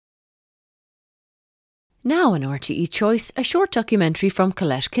Now on RTE Choice, a short documentary from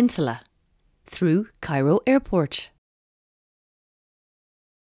Colette Kinsella through Cairo Airport.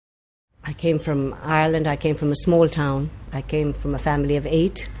 I came from Ireland, I came from a small town, I came from a family of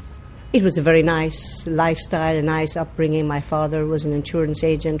 8. It was a very nice lifestyle, a nice upbringing. My father was an insurance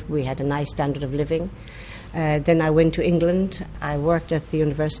agent, we had a nice standard of living. Then I went to England, I worked at the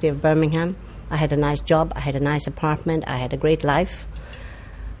University of Birmingham. I had a nice job, I had a nice apartment, I had a great life.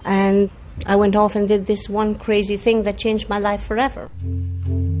 And I went off and did this one crazy thing that changed my life forever.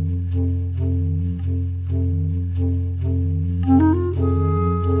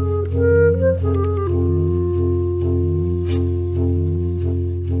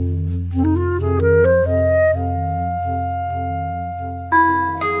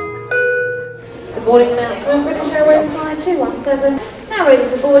 The boarding announcement, British Airways flight 217, now ready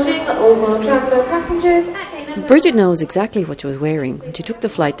for boarding, all world traveller passengers. Bridget knows exactly what she was wearing when she took the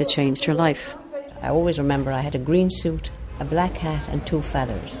flight that changed her life. I always remember I had a green suit, a black hat and 2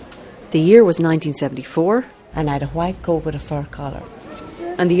 feathers. The year was 1974. And I had a white coat with a fur collar.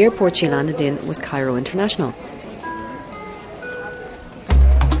 And the airport she landed in was Cairo International.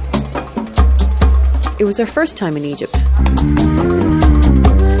 It was her first time in Egypt.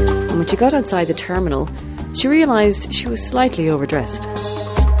 And when she got outside the terminal, she realised she was slightly overdressed.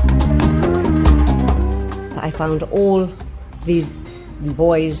 I found all these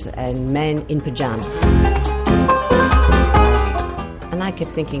boys and men in pyjamas. And I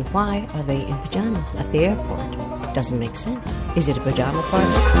kept thinking, why are they in pyjamas at the airport? It doesn't make sense. Is it a pyjama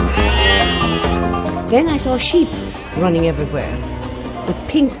party? Then I saw sheep running everywhere with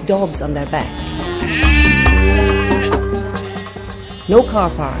pink dogs on their back. No car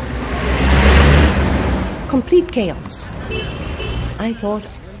park. Complete chaos. I thought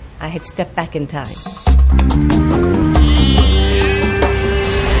I had stepped back in time.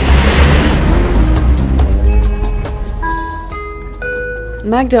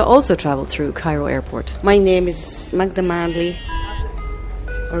 Magda also travelled through Cairo Airport. My name is Magda Manley,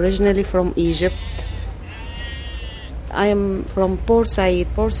 originally from Egypt. I am from Port Said.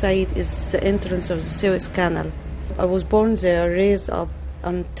 Port Said is the entrance of the Suez Canal. I was born there, raised up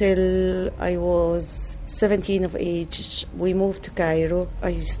until I was 17 of age. We moved to Cairo.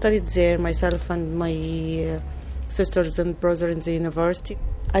 I studied there, myself and my sisters and brother in the university.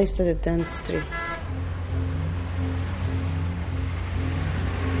 I studied dentistry.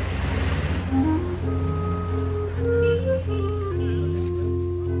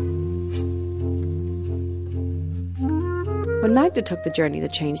 When Magda took the journey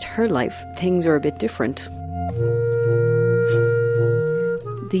that changed her life, things were a bit different.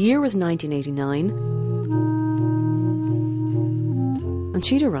 The year was 1989, and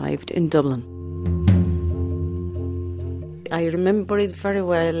she'd arrived in Dublin. I remember it very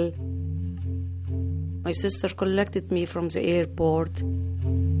well. My sister collected me from the airport,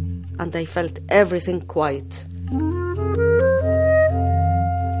 and I felt everything quiet.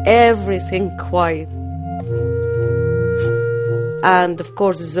 Everything quiet. And of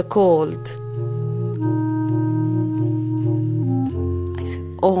course the cold. I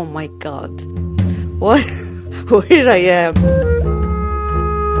said, oh my God, what? Where I am.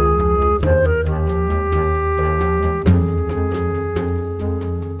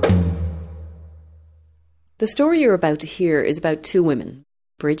 The story you're about to hear is about 2 women,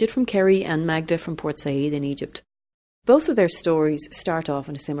 Bridgit from Kerry and Magda from Port Said in Egypt. Both of their stories start off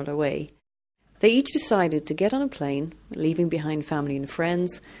in a similar way. They each decided to get on a plane, leaving behind family and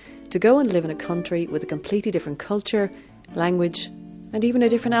friends, to go and live in a country with a completely different culture, language, and even a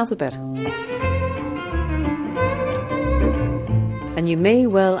different alphabet. And you may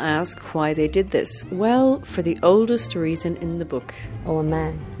well ask why they did this. Well, for the oldest reason in the book. Oh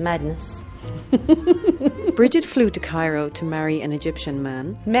man, madness. Bridget flew to Cairo to marry an Egyptian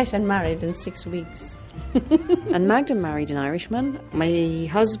man. Met and married in 6 weeks. And Magda married an Irishman. My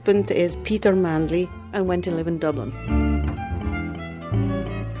husband is Peter Manley. And went to live in Dublin.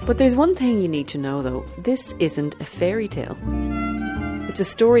 But there's one thing you need to know though. This isn't a fairy tale. It's a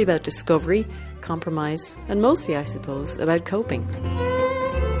story about discovery, compromise, and mostly, I suppose, about coping.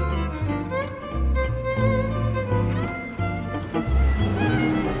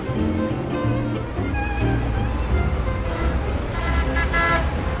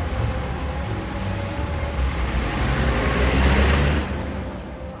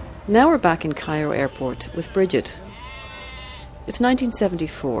 Now we're back in Cairo Airport with Bridget. It's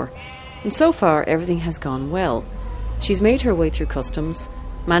 1974, and so far everything has gone well. She's made her way through customs,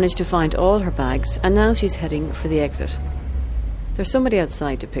 managed to find all her bags, and now she's heading for the exit. There's somebody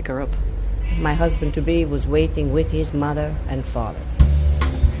outside to pick her up. My husband-to-be was waiting with his mother and father.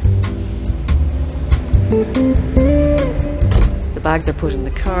 The bags are put in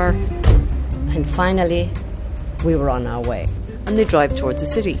the car, And finally, we were on our way. and they drive towards the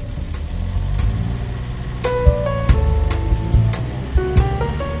city.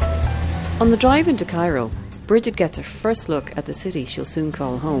 On the drive into Cairo, Bridget gets her first look at the city she'll soon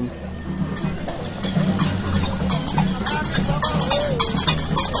call home.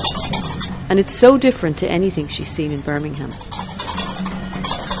 And it's so different to anything she's seen in Birmingham.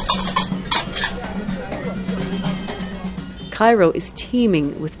 Cairo is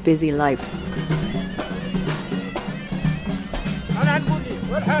teeming with busy life.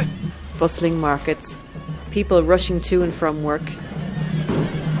 Bustling markets, people rushing to and from work.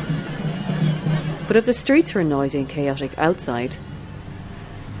 But if the streets were noisy and chaotic outside,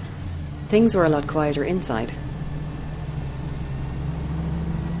 things were a lot quieter inside.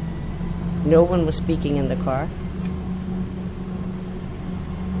 No one was speaking in the car.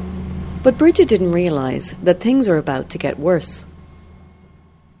 But Bridget didn't realise that things were about to get worse.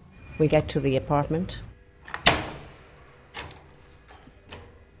 We get to the apartment.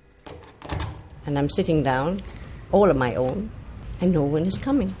 And I'm sitting down, all on my own, and no one is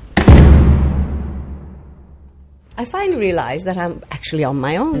coming. I finally realize that I'm actually on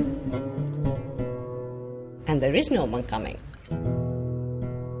my own. And there is no one coming.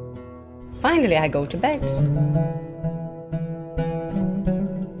 Finally, I go to bed.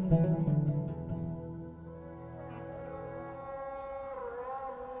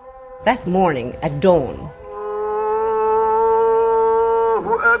 That morning, at dawn,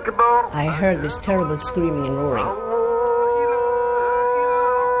 I heard this terrible screaming and roaring.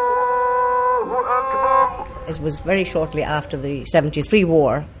 It was very shortly after the 73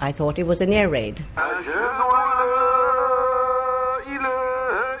 war. I thought it was an air raid.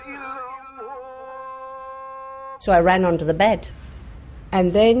 So I ran onto the bed.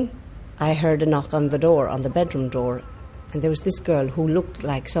 And then I heard a knock on the door, on the bedroom door. And there was this girl who looked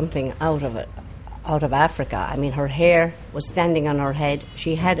like something out of Africa. I mean, her hair was standing on her head.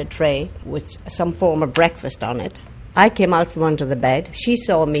 She had a tray with some form of breakfast on it. I came out from under the bed. She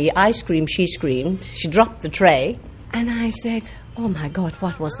saw me. I screamed. She screamed. She dropped the tray. And I said, oh, my God,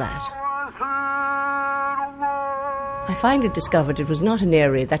 what was that? I finally discovered it was not an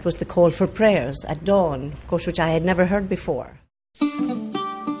air raid. That was the call for prayers at dawn, of course, which I had never heard before.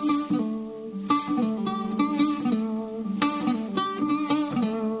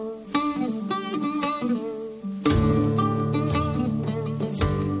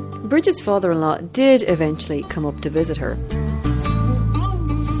 Bridget's father-in-law did eventually come up to visit her.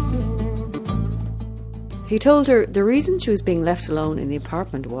 He told her the reason she was being left alone in the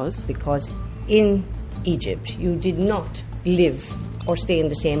apartment was Because in Egypt, you did not live or stay in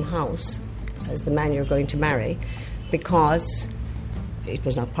the same house as the man you're going to marry, because it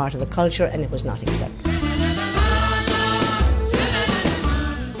was not part of the culture and it was not accepted.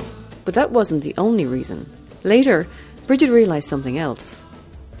 But that wasn't the only reason. Later, Bridget realised something else.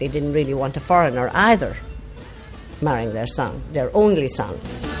 They didn't really want a foreigner either marrying their son, their only son.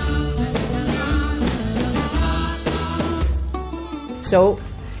 So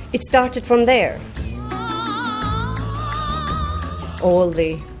it started from there. All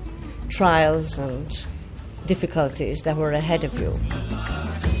the trials and difficulties that were ahead of you.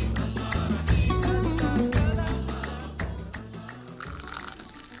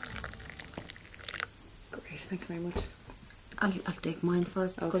 Great, thanks very much. I'll take mine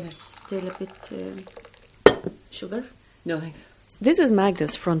first because it's still a bit sugar. No, thanks. This is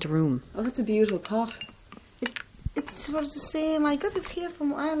Magda's front room. Oh, that's a beautiful pot. It was the same. I got it here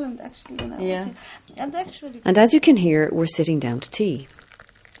from Ireland, actually. When I was here. And actually, And as you can hear, we're sitting down to tea.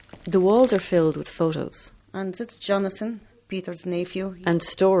 The walls are filled with photos. and that's Jonathan, Peter's nephew. And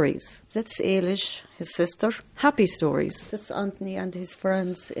stories. That's Eilish, his sister. Happy stories. That's Anthony and his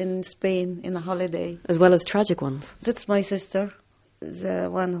friends in Spain in a holiday. As well as tragic ones. That's my sister, the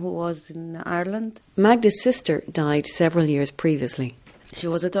one who was in Ireland. Magda's sister died several years previously. She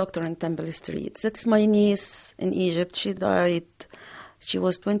was a doctor in Temple Street. That's my niece in Egypt. She died. She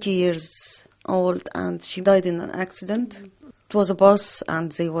was 20 years old and she died in an accident. It was a bus and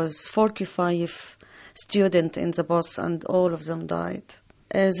there was 45 students in the bus and all of them died.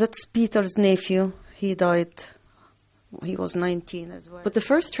 That's Peter's nephew. He died. He was 19 as well. But the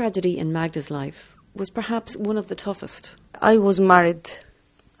first tragedy in Magda's life was perhaps one of the toughest. I was married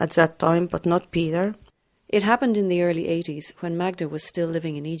at that time, but not Peter. It happened in the early 80s when Magda was still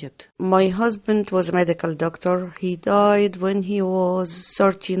living in Egypt. My husband was a medical doctor. He died when he was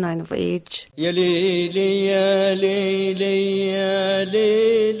 39 of age.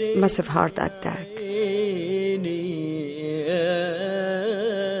 Massive heart attack.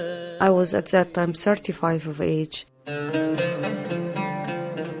 I was at that time 35 of age.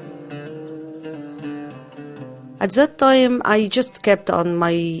 At that time, I just kept on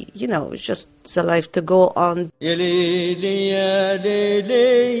my, just the life to go on.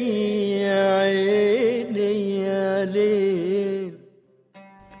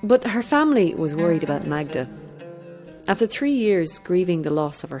 But her family was worried about Magda. After 3 years grieving the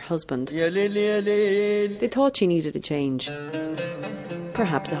loss of her husband, they thought she needed a change.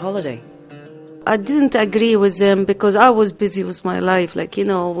 Perhaps a holiday. I didn't agree with them because I was busy with my life,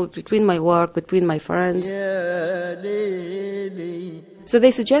 between my work, between my friends. So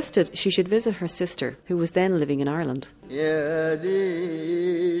they suggested she should visit her sister, who was then living in Ireland.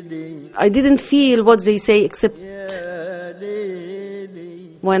 I didn't feel what they say except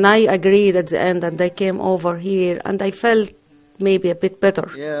when I agreed at the end and I came over here and I felt maybe a bit better.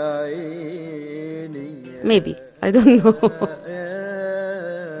 Maybe, I don't know.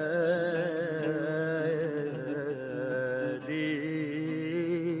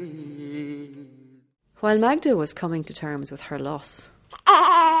 While Magda was coming to terms with her loss,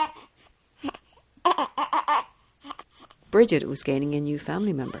 Bridgit was gaining a new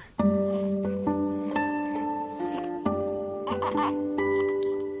family member.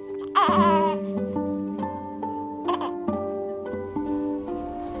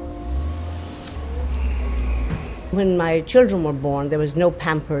 When my children were born, there was no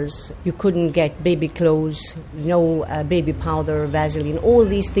Pampers. You couldn't get baby clothes, no baby powder, Vaseline, all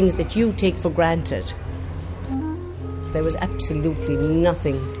these things that you take for granted. There was absolutely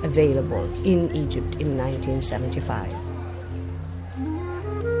nothing available in Egypt in 1975.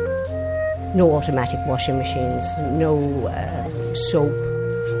 No automatic washing machines, no soap.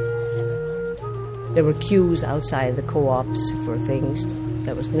 There were queues outside the co-ops for things.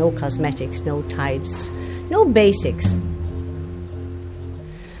 There was no cosmetics, no Tides, no basics.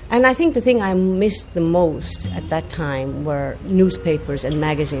 And I think the thing I missed the most at that time were newspapers and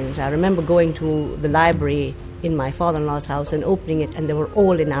magazines. I remember going to the library in my father-in-law's house and opening it, and they were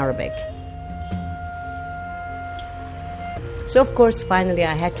all in Arabic. So, of course, finally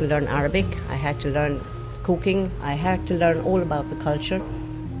I had to learn Arabic. I had to learn cooking. I had to learn all about the culture.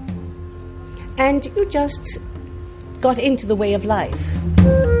 And you just got into the way of life.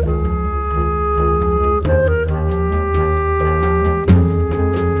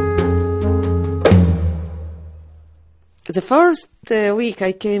 The first week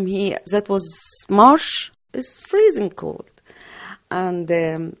I came here, that was March, it's freezing cold. And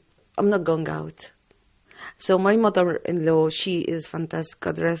I'm not going out. So my mother-in-law, she is fantastic,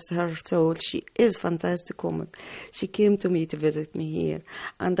 God rest her soul. She is fantastic woman. She came to me to visit me here.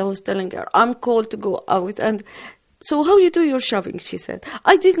 And I was telling her, I'm called to go out. And so how you do your shopping, she said.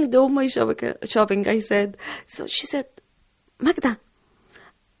 I didn't do my shopping, I said. So she said, Magda,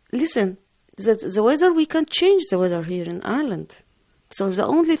 listen, the weather, we can't change the weather here in Ireland. So the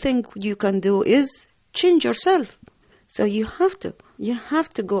only thing you can do is change yourself. So you have to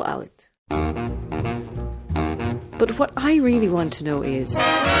go out. But what I really want to know is,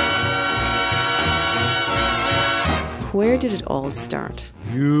 where did it all start?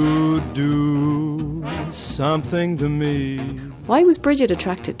 You do something to me. Why was Bridgit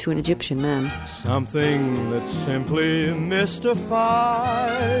attracted to an Egyptian man? Something that simply mystifies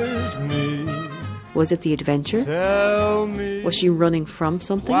me. Was it the adventure? Tell me, Was she running from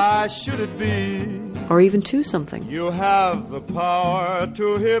something? why should it be? Or even to something? You have the power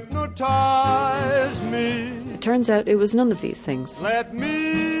to hypnotize me. It turns out it was none of these things. Let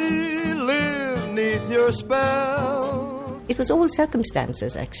me live neath your spell. It was all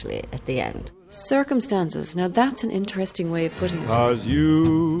circumstances, actually, at the end. Circumstances. Now that's an interesting way of putting it. 'Cause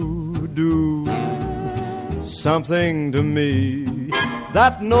you do something to me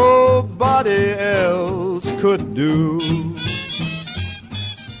that nobody else could do.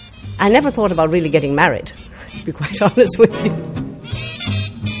 I never thought about really getting married, to be quite honest with you.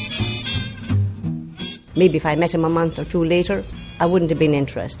 Maybe if I met him a month or two later, I wouldn't have been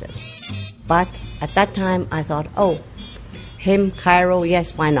interested. But at that time, I thought, oh, him, Cairo,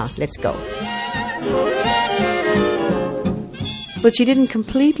 yes, why not? Let's go. But she didn't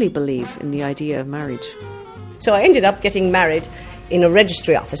completely believe in the idea of marriage. So I ended up getting married in a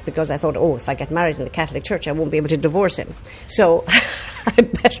registry office because I thought, oh, if I get married in the Catholic Church, I won't be able to divorce him. So I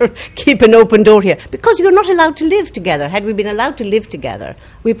better keep an open door here. Because you're not allowed to live together. Had we been allowed to live together,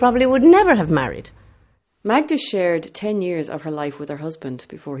 we probably would never have married. Magda shared 10 years of her life with her husband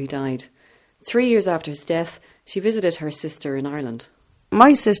before he died. 3 years after his death, she visited her sister in Ireland.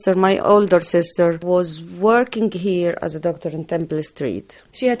 My sister, my older sister, was working here as a doctor in Temple Street.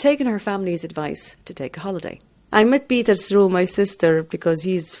 She had taken her family's advice to take a holiday. I met Peter through my sister because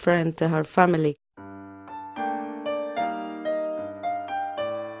he's friend to her family.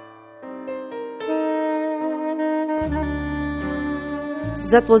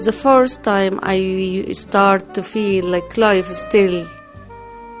 That was the first time I start to feel like life is still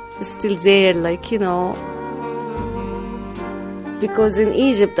there, like, you know. Because in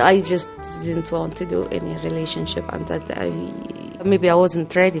Egypt, I just didn't want to do any relationship, and that maybe I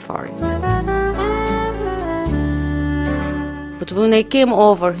wasn't ready for it. But when I came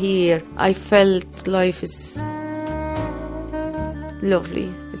over here, I felt life is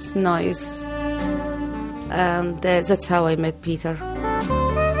lovely, it's nice. And that's how I met Peter.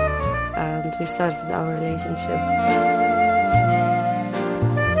 And we started our relationship.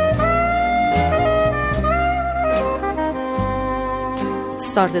 It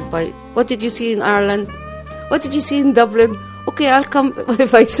started by, what did you see in Ireland? What did you see in Dublin? Okay, I'll come.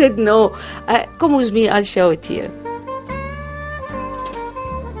 If I said no, come with me, I'll show it to you.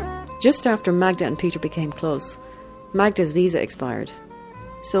 Just after Magda and Peter became close, Magda's visa expired.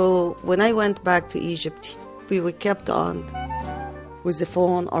 So when I went back to Egypt, we were kept on with the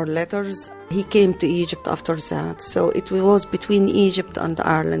phone or letters. He came to Egypt after that. So it was between Egypt and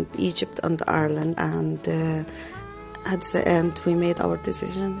Ireland, and at the end we made our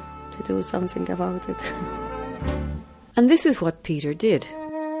decision to do something about it. And this is what Peter did.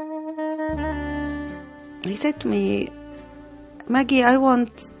 He said to me, Maggie,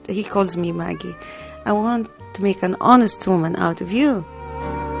 he calls me Maggie, I want to make an honest woman out of you.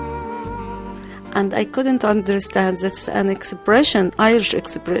 And I couldn't understand that's an expression, Irish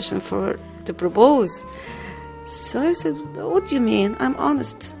expression to propose. So I said, what do you mean? I'm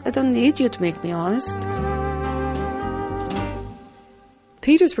honest. I don't need you to make me honest.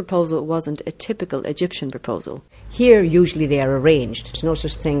 Peter's proposal wasn't a typical Egyptian proposal. Here, usually they are arranged. There's no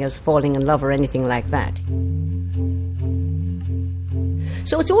such thing as falling in love or anything like that.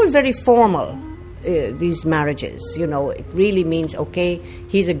 So it's all very formal, these marriages. You know, it really means, okay,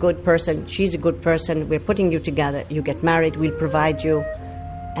 he's a good person, she's a good person, we're putting you together, you get married, we'll provide you,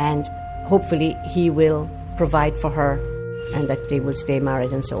 and hopefully he will provide for her, and that they will stay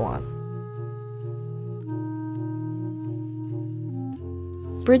married and so on.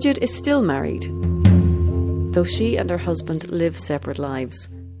 Bridgit is still married, though she and her husband live separate lives.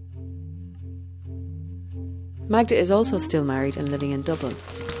 Magda is also still married and living in Dublin.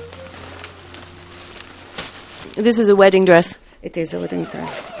 This is a wedding dress. It is a wedding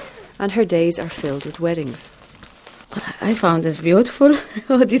dress. And her days are filled with weddings. I found it beautiful.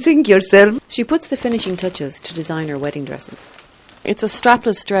 What do you think yourself? She puts the finishing touches to design her wedding dresses. It's a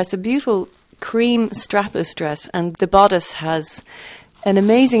strapless dress, a beautiful cream strapless dress, and the bodice has an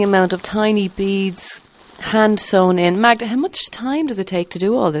amazing amount of tiny beads hand sewn in. Magda, how much time does it take to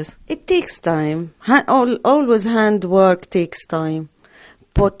do all this? It takes time. Always hand work takes time.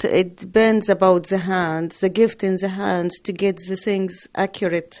 But it depends about the hands, the gift in the hands to get the things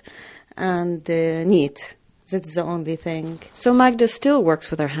accurate and neat. That's the only thing. So Magda still works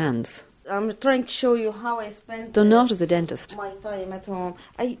with her hands. I'm trying to show you how I spend though not as a dentist. My time at home.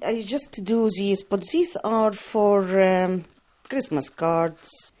 I just do these, but these are for Christmas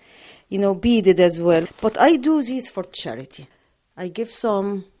cards, beaded as well. But I do these for charity. I give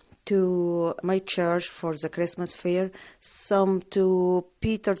some to my church for the Christmas fair, some to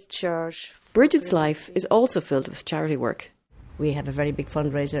Peter's church. Bridget's life is also filled with charity work. We have a very big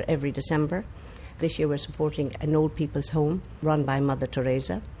fundraiser every December. This year we're supporting an old people's home run by Mother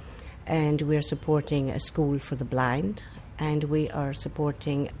Teresa, and we're supporting a school for the blind, and we are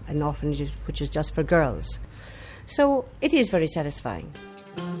supporting an orphanage which is just for girls. So it is very satisfying.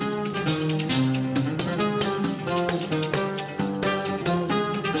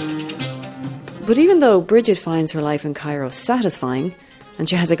 But even though Bridget finds her life in Cairo satisfying, and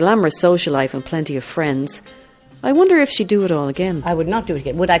she has a glamorous social life and plenty of friends, I wonder if she'd do it all again. I would not do it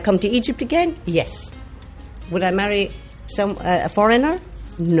again. Would I come to Egypt again? Yes. Would I marry a foreigner?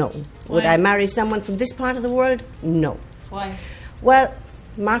 No. Why? Would I marry someone from this part of the world? No. Why? Well,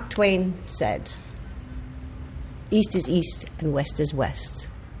 Mark Twain said, "East is east and west is west,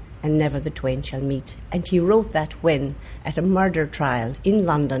 and never the twain shall meet." And he wrote that when, at a murder trial in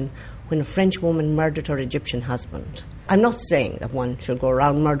London, when a French woman murdered her Egyptian husband. I'm not saying that one should go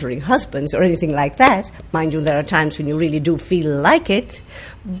around murdering husbands or anything like that. Mind you, there are times when you really do feel like it.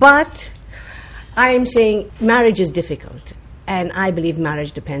 But I'm saying marriage is difficult. And I believe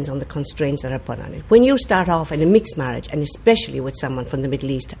marriage depends on the constraints that are put on it. When you start off in a mixed marriage, and especially with someone from the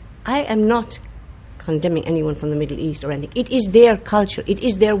Middle East, I am not condemning anyone from the Middle East or anything. It is their culture, it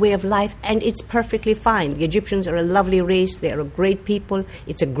is their way of life, and it's perfectly fine. The Egyptians are a lovely race, they are a great people,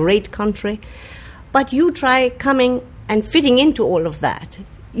 it's a great country. But you try coming and fitting into all of that.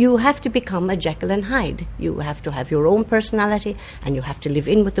 You have to become a Jekyll and Hyde. You have to have your own personality and you have to live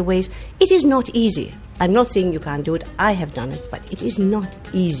in with the ways. It is not easy. I'm not saying you can't do it. I have done it, but it is not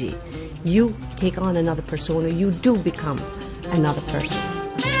easy. You take on another persona. You do become another person.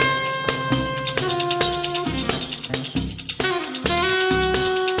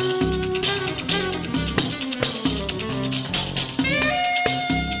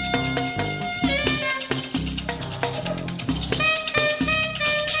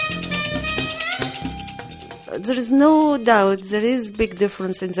 There is no doubt there is big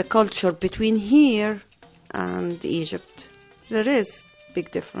difference in the culture between here and Egypt. There is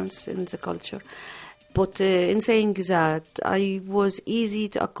big difference in the culture. But in saying that, I was easy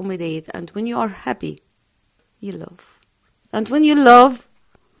to accommodate. And when you are happy, you love. And when you love,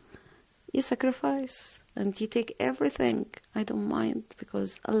 you sacrifice. And you take everything. I don't mind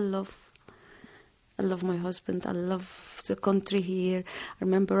because I love my husband. I love the country here. I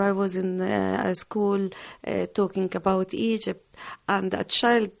remember I was in a school talking about Egypt, and a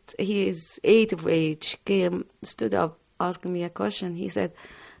child, he is 8 of age, stood up, asking me a question. He said,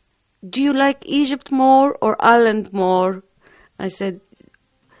 "Do you like Egypt more or Ireland more?" I said,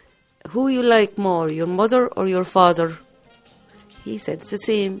 "Who you like more, your mother or your father?" He said, "It's the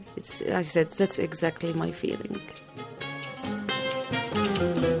same." I said, "That's exactly my feeling."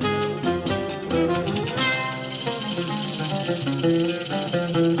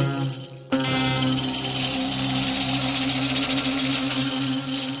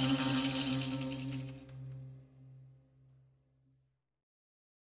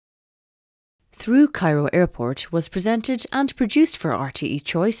 Through Cairo Airport was presented and produced for RTE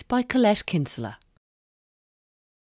Choice by Colette Kinsella.